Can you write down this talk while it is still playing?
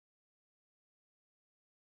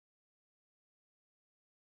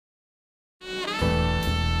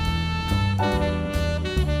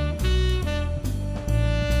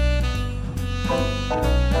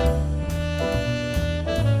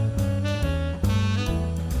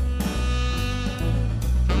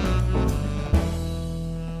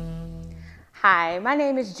Hi, my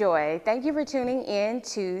name is Joy. Thank you for tuning in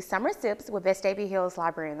to Summer Sips with Vestavia Hills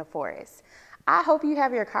Library in the Forest. I hope you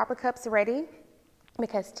have your copper cups ready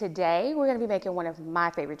because today we're going to be making one of my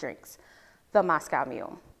favorite drinks, the Moscow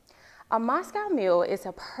Mule. A Moscow Mule is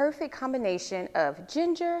a perfect combination of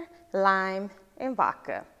ginger, lime, and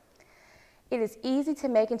vodka. It is easy to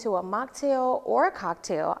make into a mocktail or a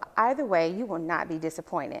cocktail. Either way, you will not be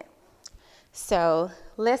disappointed. So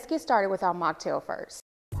let's get started with our mocktail first.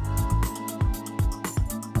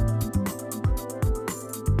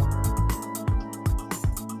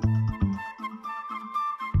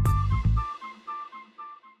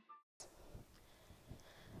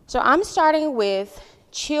 So I'm starting with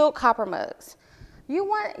chilled copper mugs. You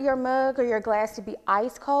want your mug or your glass to be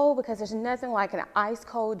ice cold because there's nothing like an ice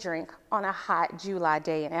cold drink on a hot July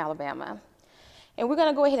day in Alabama. And we're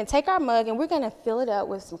gonna go ahead and take our mug and we're gonna fill it up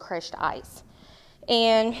with some crushed ice.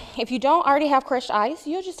 And if you don't already have crushed ice,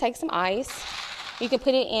 you'll just take some ice. You can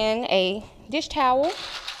put it in a dish towel.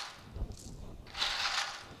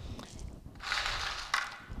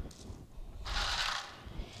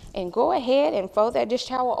 And go ahead and fold that dish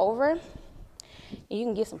towel over. And you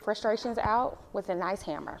can get some frustrations out with a nice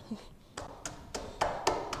hammer.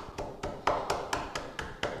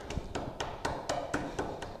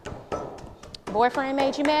 Boyfriend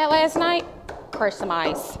made you mad last night? Crush some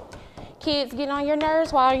ice. Kids getting on your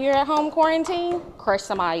nerves while you're at home quarantine? Crush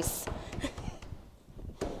some ice.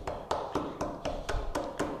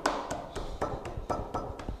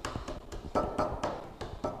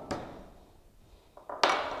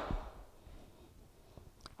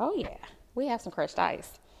 Oh yeah, we have some crushed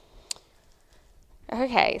ice.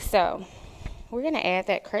 Okay, so we're gonna add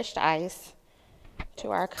that crushed ice to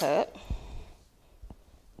our cup.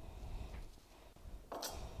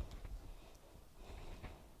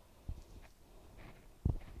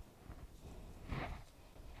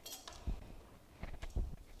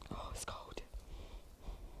 Oh, it's cold.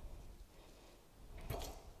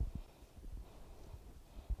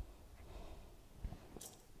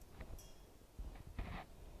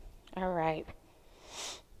 All right.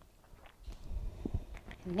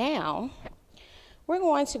 Now, we're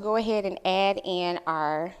going to go ahead and add in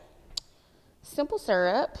our simple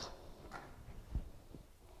syrup.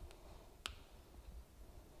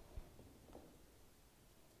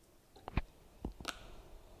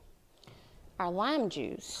 Our lime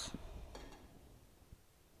juice.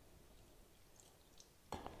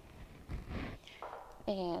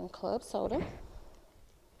 And club soda.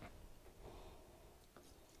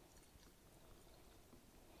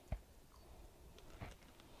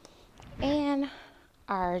 And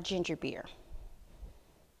our ginger beer.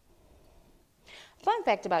 Fun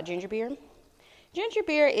fact about ginger beer. Ginger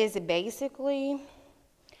beer is basically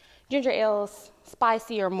ginger ale's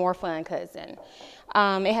spicier, more fun cousin.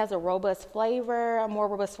 It has a robust flavor, a more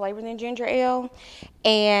robust flavor than ginger ale.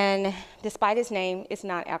 And despite its name, it's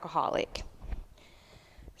not alcoholic.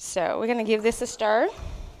 So we're gonna give this a stir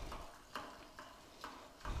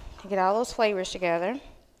to get all those flavors together.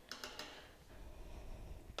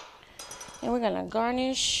 And we're gonna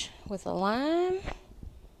garnish with a lime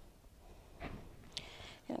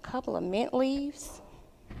and a couple of mint leaves.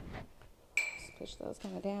 Just push those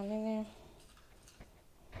kind of down in there.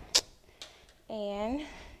 And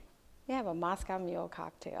we have a Moscow Mule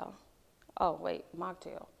cocktail. Oh wait,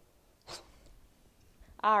 mocktail.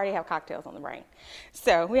 I already have cocktails on the brain.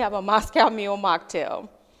 So we have a Moscow Mule mocktail.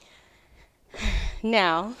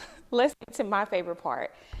 Now, let's get to my favorite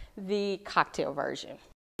part, the cocktail version.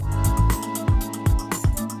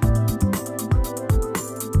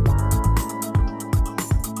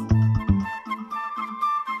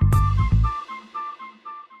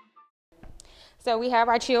 So we have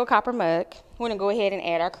our chilled copper mug. We're gonna go ahead and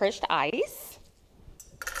add our crushed ice.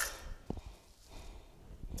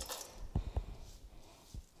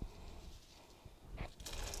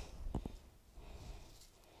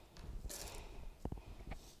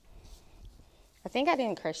 I think I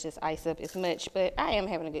didn't crush this ice up as much, but I am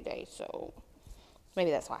having a good day, so maybe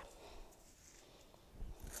that's why.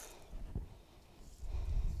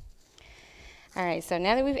 All right, so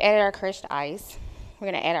now that we've added our crushed ice, we're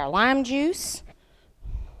gonna add our lime juice.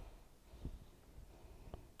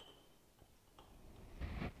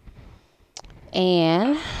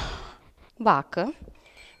 And vodka.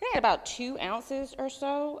 I had about 2 ounces or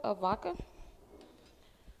so of vodka.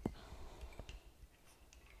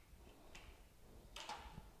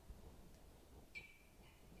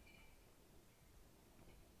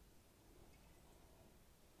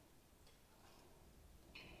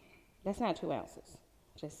 That's not 2 ounces,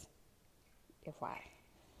 just FYI.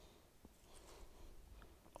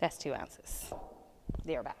 That's 2 ounces,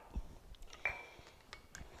 thereabout.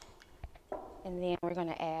 And then we're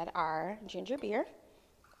gonna add our ginger beer.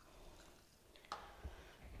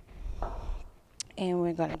 And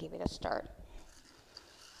we're gonna give it a stir.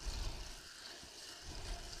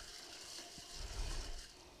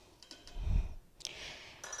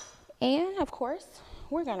 And of course,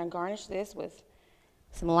 we're gonna garnish this with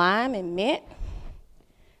some lime and mint,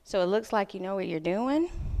 so it looks like you know what you're doing.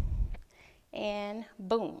 And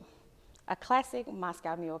boom, a classic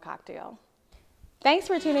Moscow Mule cocktail. Thanks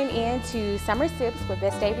for tuning in to Summer Sips with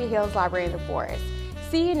Vestavia Hills Library in the Forest.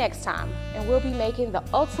 See you next time, and we'll be making the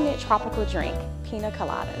ultimate tropical drink, pina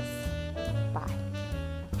coladas. Bye.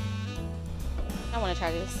 I want to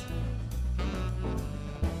try this.